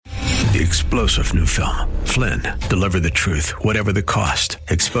The explosive new film, Flynn, deliver the truth, whatever the cost,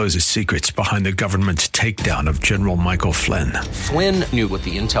 exposes secrets behind the government's takedown of General Michael Flynn. Flynn knew what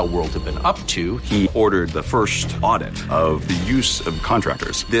the intel world had been up to. He ordered the first audit of the use of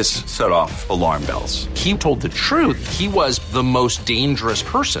contractors. This set off alarm bells. He told the truth. He was the most dangerous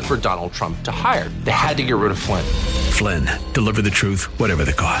person for Donald Trump to hire. They had to get rid of Flynn. Flynn, deliver the truth, whatever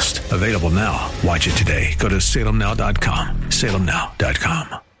the cost. Available now. Watch it today. Go to salemnow.com.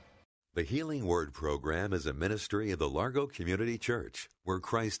 salemnow.com. The Healing Word program is a ministry of the Largo Community Church, where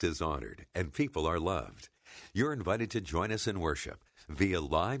Christ is honored and people are loved. You're invited to join us in worship via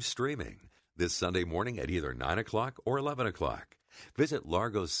live streaming this Sunday morning at either 9 o'clock or 11 o'clock. Visit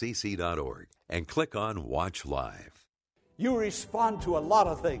largocc.org and click on Watch Live. You respond to a lot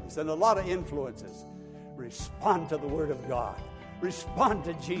of things and a lot of influences. Respond to the Word of God. Respond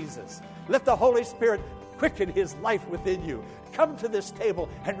to Jesus. Let the Holy Spirit quicken His life within you. Come to this table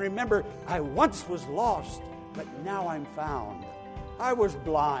and remember, I once was lost, but now I'm found. I was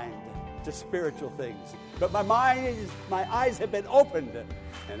blind to spiritual things, but my eyes have been opened,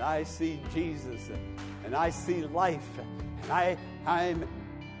 and I see Jesus, and I see life, and I'm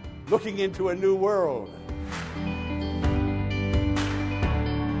looking into a new world.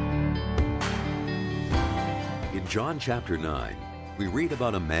 In John chapter 9, we read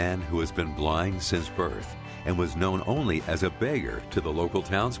about a man who has been blind since birth and was known only as a beggar to the local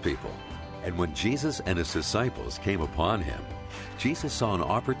townspeople. And when Jesus and his disciples came upon him, Jesus saw an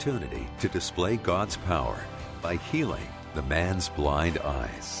opportunity to display God's power by healing the man's blind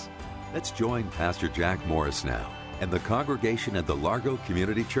eyes. Let's join Pastor Jack Morris now and the congregation at the Largo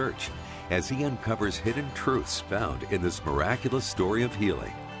Community Church as he uncovers hidden truths found in this miraculous story of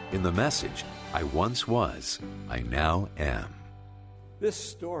healing in the message, I once was, I now am. This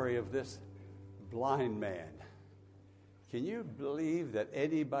story of this blind man, can you believe that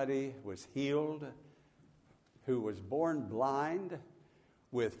anybody was healed who was born blind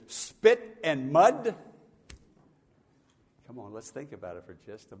with spit and mud? Come on, let's think about it for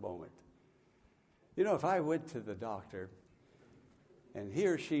just a moment. You know, if I went to the doctor and he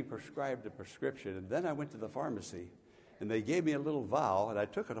or she prescribed a prescription, and then I went to the pharmacy and they gave me a little vial, and I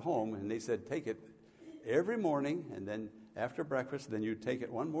took it home, and they said, take it every morning, and then after breakfast, then you take it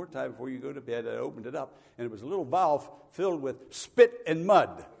one more time before you go to bed. I opened it up, and it was a little vial filled with spit and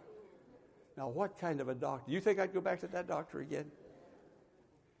mud. Now, what kind of a doctor? You think I'd go back to that doctor again?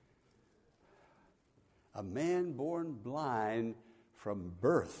 A man born blind from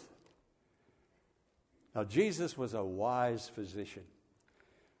birth. Now, Jesus was a wise physician.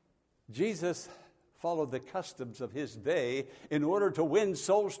 Jesus followed the customs of his day in order to win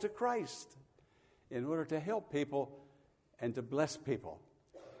souls to Christ, in order to help people and to bless people.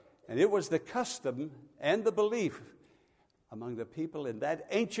 And it was the custom and the belief among the people in that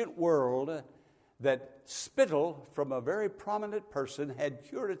ancient world that spittle from a very prominent person had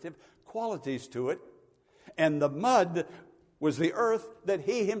curative qualities to it, and the mud was the earth that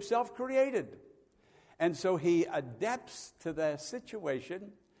he himself created. And so he adapts to the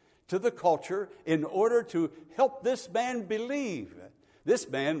situation, to the culture, in order to help this man believe. This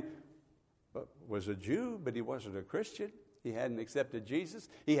man was a Jew, but he wasn't a Christian. He hadn't accepted Jesus.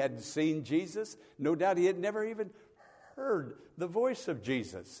 He hadn't seen Jesus. No doubt he had never even heard the voice of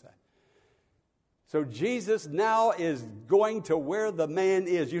Jesus. So Jesus now is going to where the man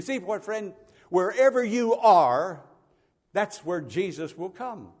is. You see what, friend? Wherever you are, that's where Jesus will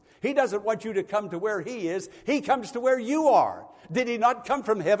come. He doesn't want you to come to where he is. He comes to where you are. Did he not come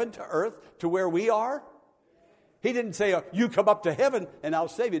from heaven to earth to where we are? He didn't say, you come up to heaven and I'll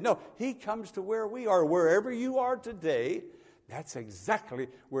save you. No, he comes to where we are. Wherever you are today, that's exactly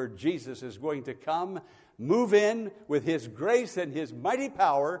where Jesus is going to come, move in with his grace and his mighty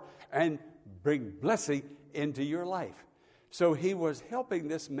power, and bring blessing into your life. So he was helping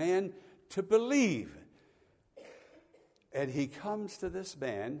this man to believe. And he comes to this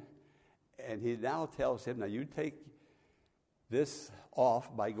man, and he now tells him, now you take this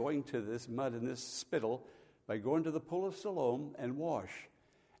off by going to this mud and this spittle, by going to the pool of Siloam and wash.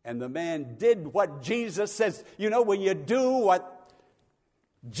 And the man did what Jesus says. You know, when you do what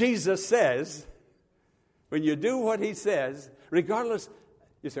Jesus says, when you do what he says, regardless,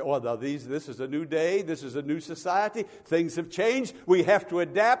 you say, oh, now this is a new day, this is a new society, things have changed, we have to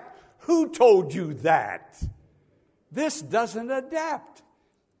adapt. Who told you that? This doesn't adapt.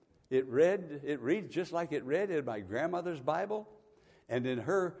 It reads just like it read in my grandmother's Bible, and in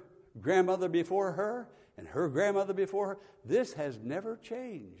her grandmother before her, and her grandmother before her. This has never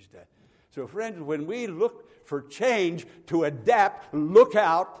changed. So, friends, when we look for change to adapt, look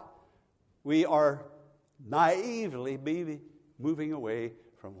out. We are naively moving away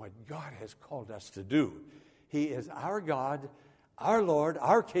from what God has called us to do. He is our God, our Lord,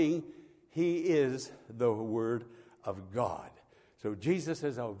 our King. He is the Word of God. So Jesus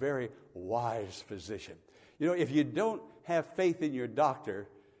is a very wise physician. You know, if you don't have faith in your doctor,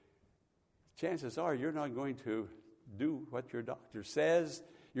 chances are you're not going to do what your doctor says.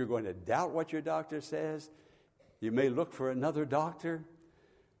 You're going to doubt what your doctor says. You may look for another doctor.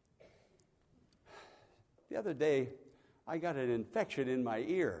 The other day, I got an infection in my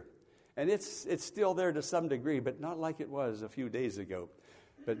ear. And it's still there to some degree, but not like it was a few days ago.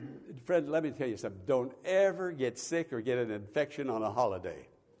 But, friend, let me tell you something. Don't ever get sick or get an infection on a holiday.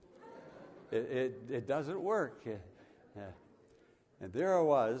 It doesn't work. And there I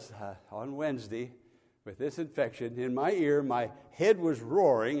was on Wednesday with this infection in my ear. My head was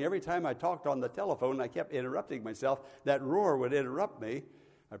roaring. Every time I talked on the telephone, I kept interrupting myself. That roar would interrupt me.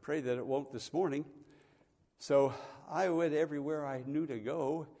 I pray that it won't this morning. So I went everywhere I knew to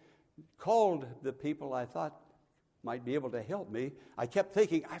go, called the people I thought might be able to help me. I kept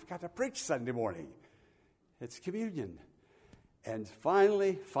thinking, I've got to preach Sunday morning. It's communion. And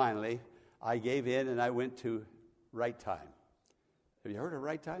finally, I gave in and I went to Right Time. Have you heard of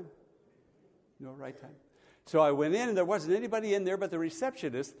Right Time? You know Right Time? So I went in and there wasn't anybody in there but the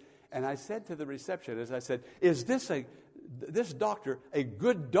receptionist. And I said to the receptionist, I said, is this doctor a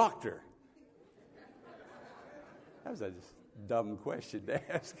good doctor? That was a dumb question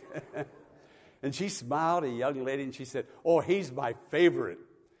to ask. And she smiled, a young lady, and she said, oh, he's my favorite.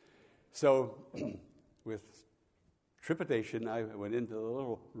 So with trepidation, I went into the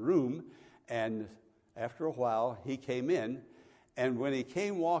little room, and after a while, he came in. And when he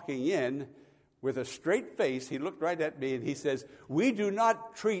came walking in, with a straight face, he looked right at me, and he says, we do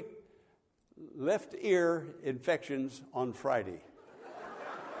not treat left ear infections on Friday.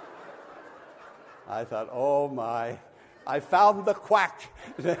 I thought, oh my, I found the quack.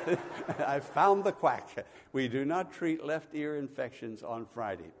 I found the quack. We do not treat left ear infections on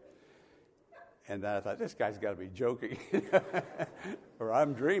Friday. And I thought, this guy's got to be joking, or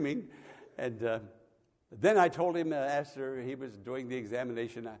I'm dreaming. And then I told him, after he was doing the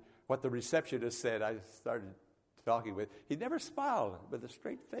examination, what the receptionist said. I started talking with. He never smiled with a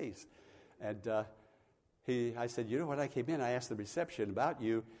straight face. And I said, you know, when I came in, I asked the reception about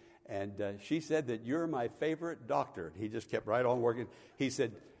you. And she said that you're my favorite doctor. He just kept right on working. He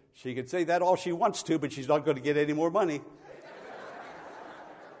said, she could say that all she wants to, but she's not going to get any more money.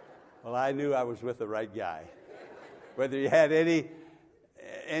 Well, I knew I was with the right guy. Whether he had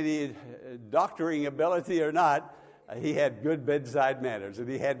any doctoring ability or not, he had good bedside manners, and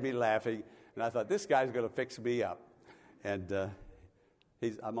he had me laughing. And I thought, this guy's going to fix me up. And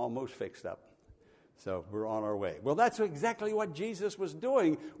I'm almost fixed up. So we're on our way. Well, that's exactly what Jesus was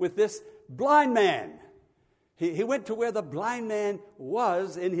doing with this blind man. He went to where the blind man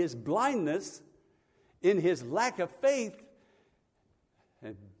was in his blindness, in his lack of faith,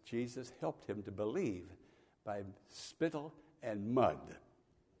 and Jesus helped him to believe by spittle and mud.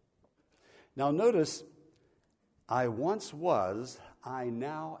 Now notice, I once was, I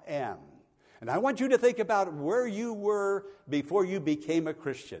now am. And I want you to think about where you were before you became a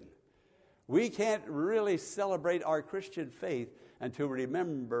Christian. We can't really celebrate our Christian faith until we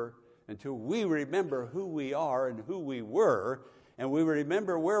remember who we are and who we were, and we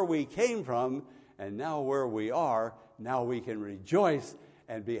remember where we came from, and now where we are. Now we can rejoice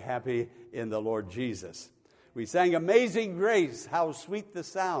and be happy in the Lord Jesus. We sang Amazing Grace, how sweet the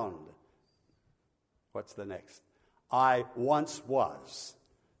sound. What's the next? I once was.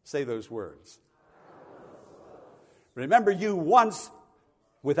 Say those words. Remember, you once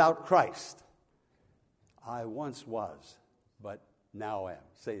without Christ. I once was, but now am.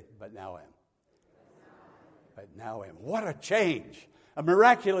 Say, but now am. But now am. What a change. A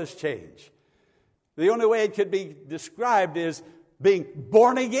miraculous change. The only way it could be described is being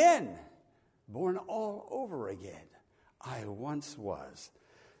born again. Born all over again. I once was.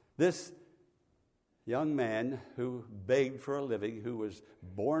 This young man who begged for a living, who was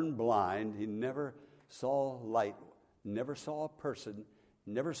born blind, he never saw light, never saw a person,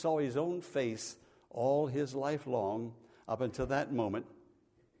 never saw his own face all his life long up until that moment,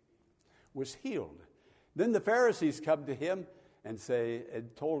 was healed. Then the Pharisees come to him and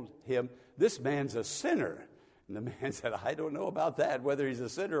told him, this man's a sinner. And the man said, I don't know about that, whether he's a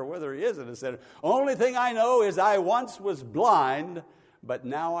sinner or whether he isn't a sinner. Only thing I know is I once was blind, but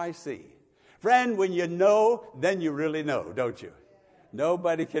now I see. Friend, when you know, then you really know, don't you?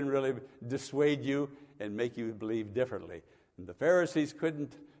 Nobody can really dissuade you and make you believe differently. And the Pharisees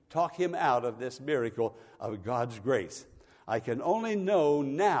couldn't talk him out of this miracle of God's grace. I can only know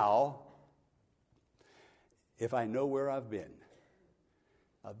now if I know where I've been.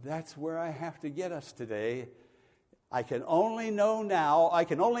 That's where I have to get us today. I can only know now, I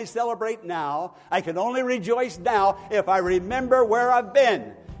can only celebrate now, I can only rejoice now if I remember where I've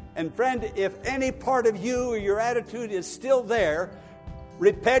been. And friend, if any part of you or your attitude is still there,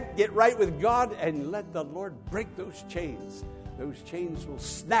 repent, get right with God, and let the Lord break those chains. Those chains will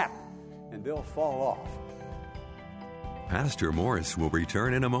snap and they'll fall off. Pastor Morris will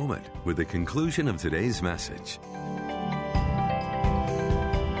return in a moment with the conclusion of today's message.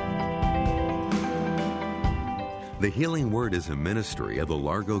 The Healing Word is a ministry of the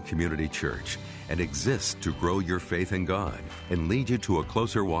Largo Community Church and exists to grow your faith in God and lead you to a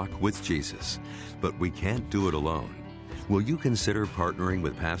closer walk with Jesus. But we can't do it alone. Will you consider partnering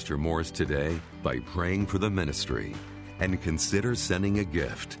with Pastor Morris today by praying for the ministry? And consider sending a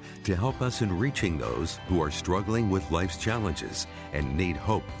gift to help us in reaching those who are struggling with life's challenges and need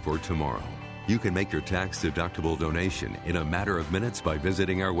hope for tomorrow. You can make your tax-deductible donation in a matter of minutes by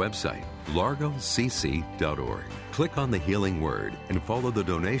visiting our website, largocc.org. Click on the Healing Word and follow the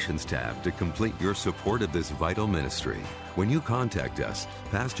Donations tab to complete your support of this vital ministry. When you contact us,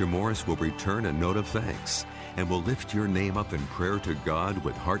 Pastor Morris will return a note of thanks and will lift your name up in prayer to God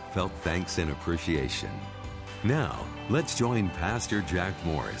with heartfelt thanks and appreciation. Now, let's join Pastor Jack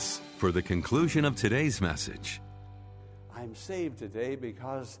Morris for the conclusion of today's message. I'm saved today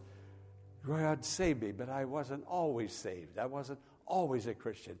because God saved me, but I wasn't always saved. I wasn't always a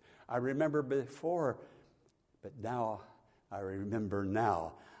Christian. I remember before, but now I remember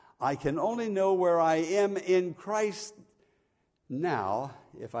now. I can only know where I am in Christ now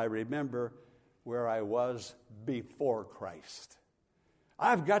if I remember where I was before Christ.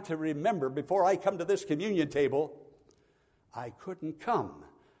 I've got to remember before I come to this communion table, I couldn't come.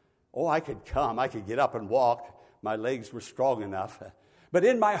 Oh, I could come. I could get up and walk. My legs were strong enough. But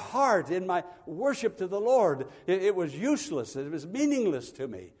in my heart, in my worship to the Lord, it was useless. It was meaningless to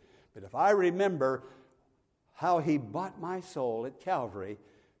me. But if I remember how He bought my soul at Calvary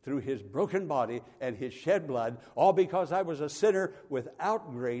through His broken body and His shed blood, all because I was a sinner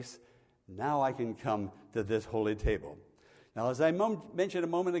without grace, now I can come to this holy table. Now, as I mentioned a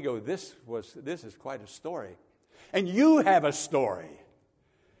moment ago, this is quite a story. And you have a story.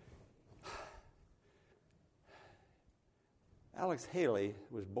 Alex Haley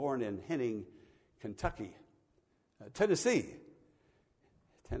was born in Henning, Kentucky, Tennessee.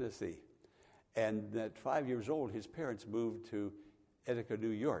 And at 5 years old, his parents moved to Ithaca, New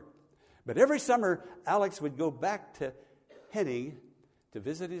York. But every summer, Alex would go back to Henning to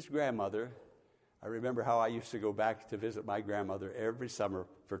visit his grandmother. I remember how I used to go back to visit my grandmother every summer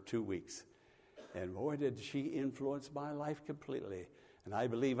for 2 weeks. And boy, did she influence my life completely. And I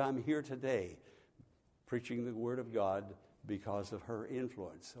believe I'm here today preaching the Word of God because of her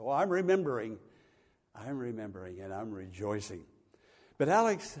influence. Oh, I'm remembering, and I'm rejoicing. But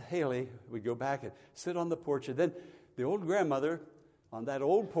Alex Haley would go back and sit on the porch, and then the old grandmother on that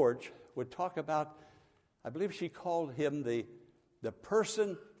old porch would talk about, I believe she called him the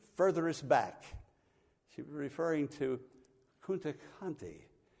person furthest back. She was referring to Kunta Kinte.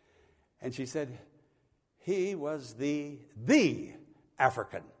 And she said he was the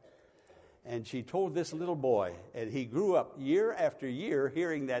African. And she told this little boy, and he grew up year after year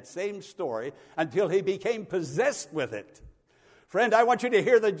hearing that same story until he became possessed with it. Friend, I want you to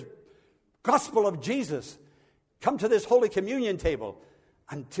hear the gospel of Jesus. Come to this Holy Communion table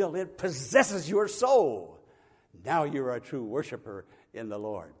until it possesses your soul. Now you're a true worshiper in the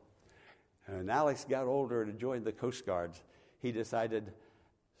Lord. And when Alex got older and joined the Coast Guards, he decided,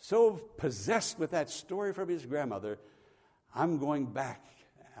 so possessed with that story from his grandmother, I'm going back.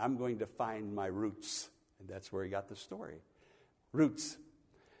 I'm going to find my roots. And that's where he got the story. Roots.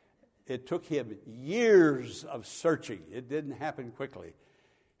 It took him years of searching. It didn't happen quickly.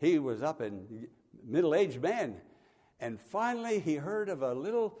 He was up in middle-aged man. And finally he heard of a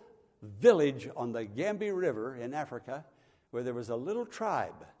little village on the Gambia River in Africa where there was a little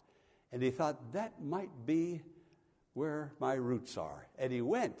tribe. And he thought, that might be where my roots are. And he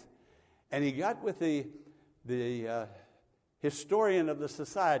went. And he got with the historian of the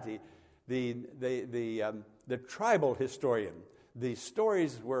society, the tribal historian. The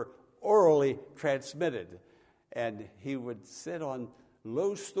stories were orally transmitted. And he would sit on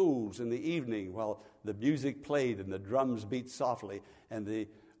low stools in the evening while the music played and the drums beat softly. And the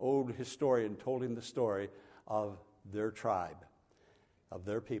old historian told him the story of their tribe, of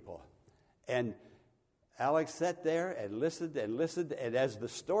their people. And Alex sat there and listened, and as the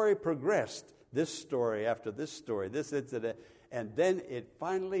story progressed, this story after this story, this incident, and then it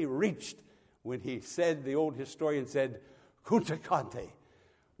finally reached when he said, the old historian said, Kunta Kinte.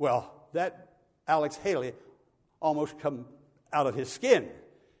 Well, that Alex Haley almost come out of his skin.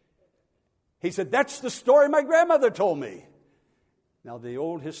 He said, that's the story my grandmother told me. Now, the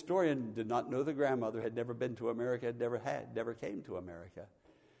old historian did not know the grandmother, had never been to America, never came to America.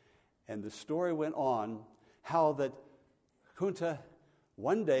 And the story went on how that Kunta,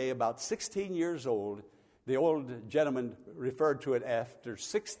 one day, about 16 years old, the old gentleman referred to it after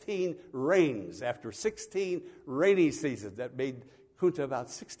 16 rains, after 16 rainy seasons that made Kunta about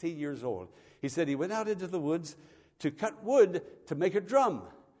 16 years old. He said he went out into the woods to cut wood to make a drum,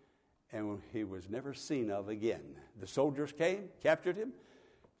 and he was never seen of again. The soldiers came, captured him,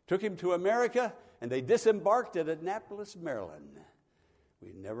 took him to America, and they disembarked at Annapolis, Maryland.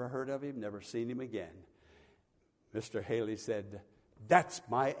 We never heard of him, never seen him again. Mr. Haley said, that's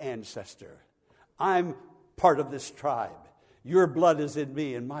my ancestor. I'm part of this tribe. Your blood is in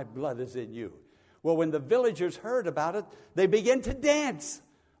me, and my blood is in you. Well, when the villagers heard about it, they began to dance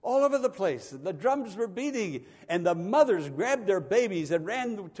all over the place. The drums were beating, and the mothers grabbed their babies and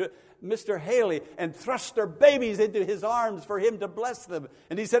ran to Mr. Haley and thrust their babies into his arms for him to bless them.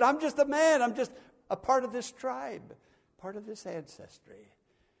 And he said, I'm just a man. I'm just a part of this tribe, part of this ancestry.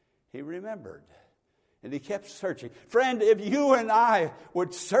 He remembered, and he kept searching. Friend, if you and I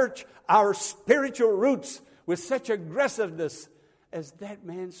would search our spiritual roots with such aggressiveness as that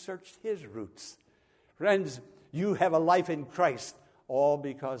man searched his roots, friends, you have a life in Christ, all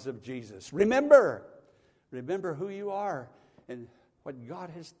because of Jesus. Remember who you are and what God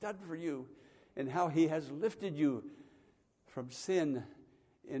has done for you and how he has lifted you from sin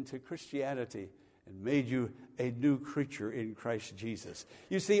into Christianity and made you a new creature in Christ Jesus.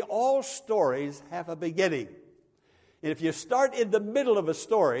 You see, all stories have a beginning. And if you start in the middle of a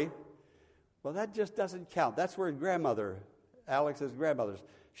story, well, that just doesn't count. That's where Alex's grandmother,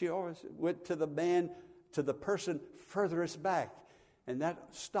 she always went to the person furthest back. And that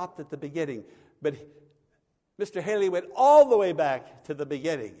stopped at the beginning. But Mr. Haley went all the way back to the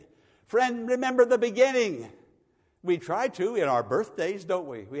beginning. Friend, remember the beginning. We try to in our birthdays, don't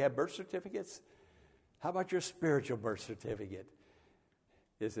we? We have birth certificates. How about your spiritual birth certificate?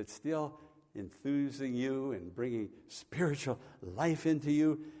 Is it still enthusing you and bringing spiritual life into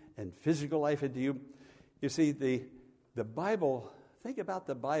you and physical life into you? You see, the Bible, think about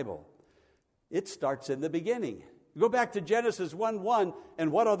the Bible. It starts in the beginning. Go back to Genesis 1:1,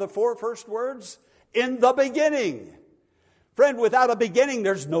 and what are the four first words? In the beginning. Friend, without a beginning,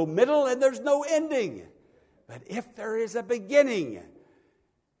 there's no middle and there's no ending. But if there is a beginning,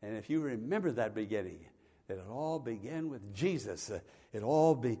 and if you remember that beginning, that it all began with Jesus, it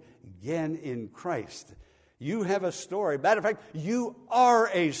all began in Christ. You have a story. Matter of fact, you are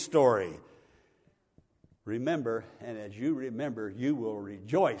a story. Remember, and as you remember, you will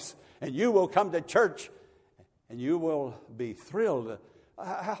rejoice, and you will come to church, and you will be thrilled.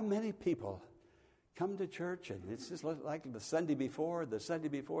 How many people come to church, and it's just like the Sunday before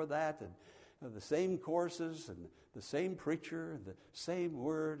that, and the same courses, and the same preacher, and the same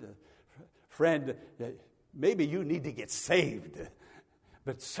word. Friend, maybe you need to get saved,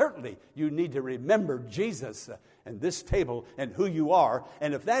 but certainly you need to remember Jesus and this table and who you are.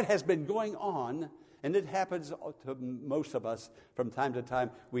 And if that has been going on, and it happens to most of us from time to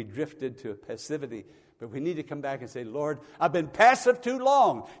time, we drift into passivity. But we need to come back and say, Lord, I've been passive too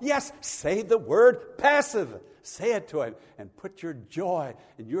long. Yes, say the word passive. Say it to him and put your joy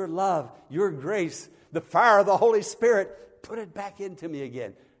and your love, your grace, the fire of the Holy Spirit, put it back into me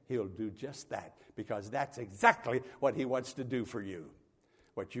again. He'll do just that, because that's exactly what he wants to do for you.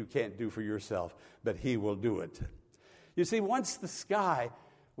 What you can't do for yourself, but he will do it. You see, once the sky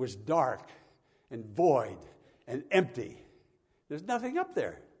was dark and void and empty, there's nothing up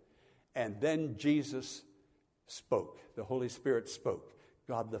there. And then Jesus spoke. The Holy Spirit spoke.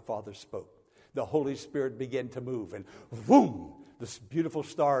 God the Father spoke. The Holy Spirit began to move, and boom, the beautiful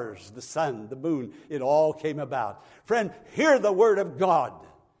stars, the sun, the moon, it all came about. Friend, hear the word of God.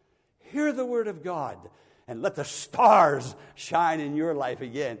 Hear the word of God, and let the stars shine in your life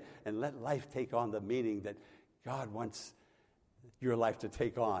again, and let life take on the meaning that God wants your life to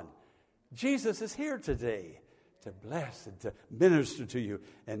take on. Jesus is here today to bless and to minister to you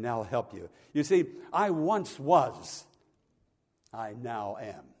and now help you. You see, I once was, I now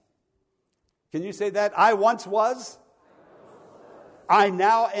am. Can you say that? I once was, I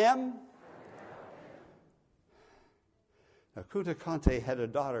now am. Now, Kunta Kinte had a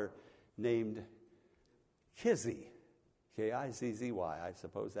daughter named Kizzy, K-I-Z-Z-Y, I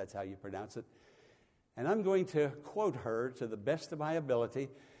suppose that's how you pronounce it. And I'm going to quote her to the best of my ability,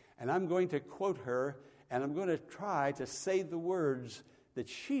 and I'm going to quote her, and I'm going to try to say the words that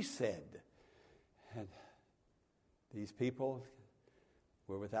she said. And these people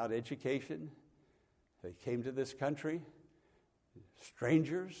were without education. They came to this country,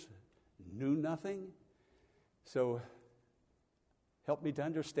 strangers, knew nothing. So help me to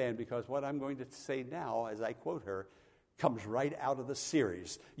understand, because what I'm going to say now as I quote her comes right out of the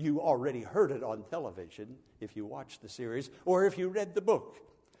series. You already heard it on television if you watched the series or if you read the book.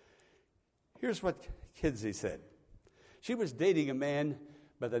 Here's what Kinsey said. She was dating a man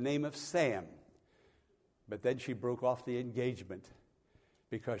by the name of Sam, but then she broke off the engagement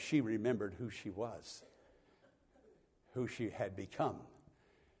because she remembered who she was, who she had become.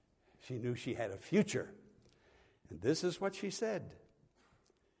 She knew she had a future. And this is what she said.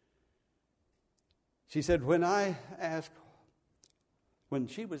 She said, when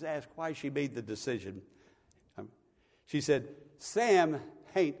she was asked why she made the decision, she said, Sam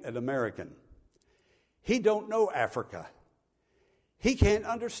ain't an American. He don't know Africa. He can't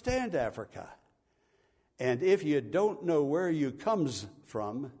understand Africa. And if you don't know where you comes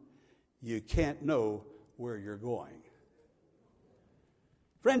from, you can't know where you're going.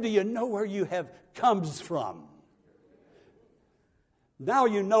 Friend, do you know where you have comes from? Now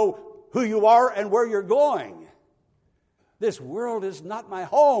you know who you are and where you're going. This world is not my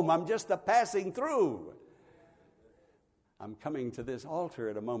home. I'm just a passing through. I'm coming to this altar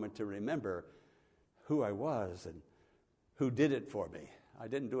at a moment to remember who I was and who did it for me. I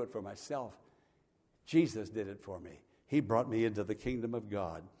didn't do it for myself. Jesus did it for me. He brought me into the kingdom of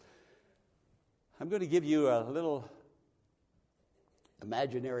God. I'm going to give you a little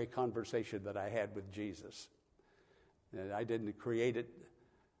imaginary conversation that I had with Jesus. And I didn't create it.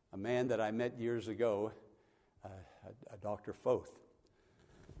 A man that I met years ago, a Dr. Foth.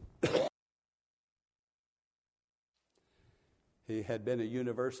 He had been a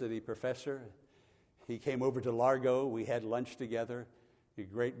university professor. He came over to Largo. We had lunch together. He's a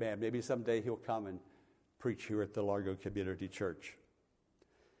great man. Maybe someday he'll come and preach here at the Largo Community Church.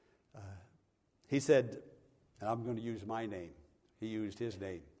 He said, and I'm going to use my name. He used his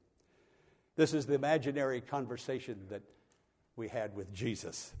name. This is the imaginary conversation that we had with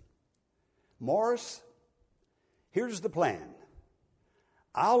Jesus. Morris, here's the plan.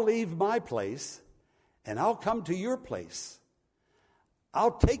 I'll leave my place and I'll come to your place.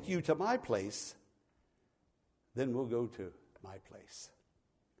 I'll take you to my place, then we'll go to my place.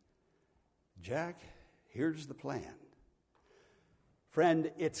 Jack, here's the plan.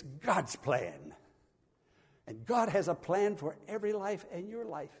 Friend, it's God's plan. And God has a plan for every life and your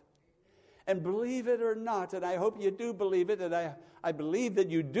life. And believe it or not, and I hope you do believe it, and I believe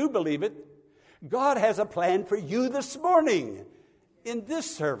that you do believe it, God has a plan for you this morning in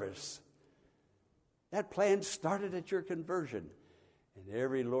this service. That plan started at your conversion, and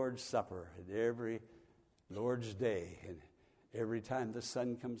every Lord's Supper, and every Lord's Day, and every time the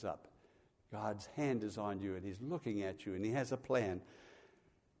sun comes up, God's hand is on you, and He's looking at you, and He has a plan.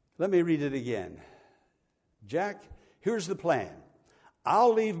 Let me read it again. Jack, here's the plan.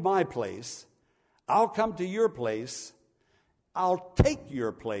 I'll leave my place. I'll come to your place. I'll take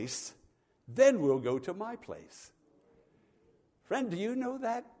your place. Then we'll go to my place. Friend, do you know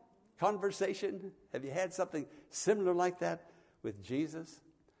that conversation? Have you had something similar like that with Jesus?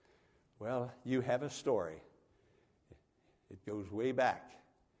 Well, you have a story. It goes way back.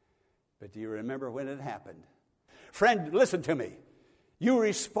 But do you remember when it happened? Friend, listen to me. You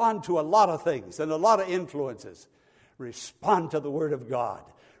respond to a lot of things and a lot of influences. Respond to the Word of God.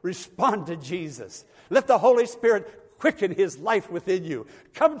 Respond to Jesus. Let the Holy Spirit quicken His life within you.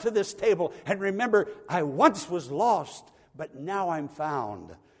 Come to this table and remember, I once was lost, but now I'm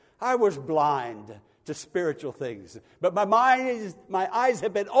found. I was blind to spiritual things, but my eyes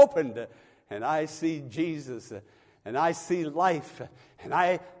have been opened, and I see Jesus, and I see life, and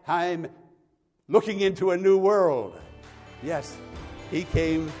I'm looking into a new world. Yes, He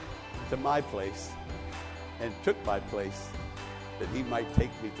came to my place and took my place that He might take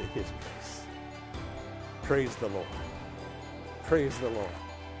me to His place. Praise the Lord. Praise the Lord.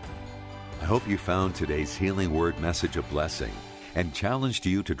 I hope you found today's Healing Word message a blessing and challenged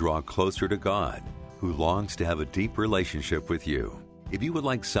you to draw closer to God, who longs to have a deep relationship with you. If you would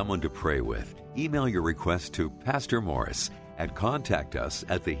like someone to pray with, email your request to Pastor Morris at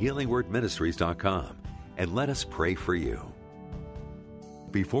contactus@thehealingwordministries.com and let us pray for you.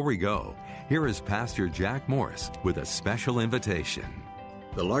 Before we go, here is Pastor Jack Morris with a special invitation.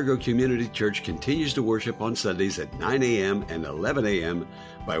 The Largo Community Church continues to worship on Sundays at 9 a.m. and 11 a.m.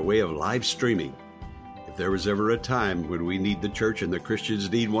 by way of live streaming. If there was ever a time when we need the church and the Christians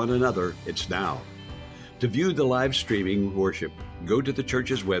need one another, it's now. To view the live streaming worship, go to the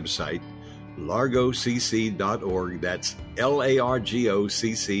church's website, largocc.org. That's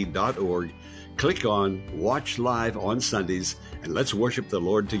largocc.org. Click on Watch Live on Sundays, and let's worship the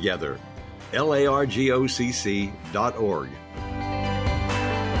Lord together. largocc.org.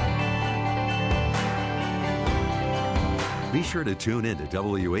 Be sure to tune in to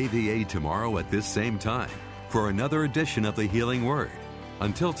WAVA tomorrow at this same time for another edition of the Healing Word.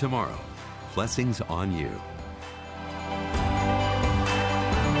 Until tomorrow, blessings on you.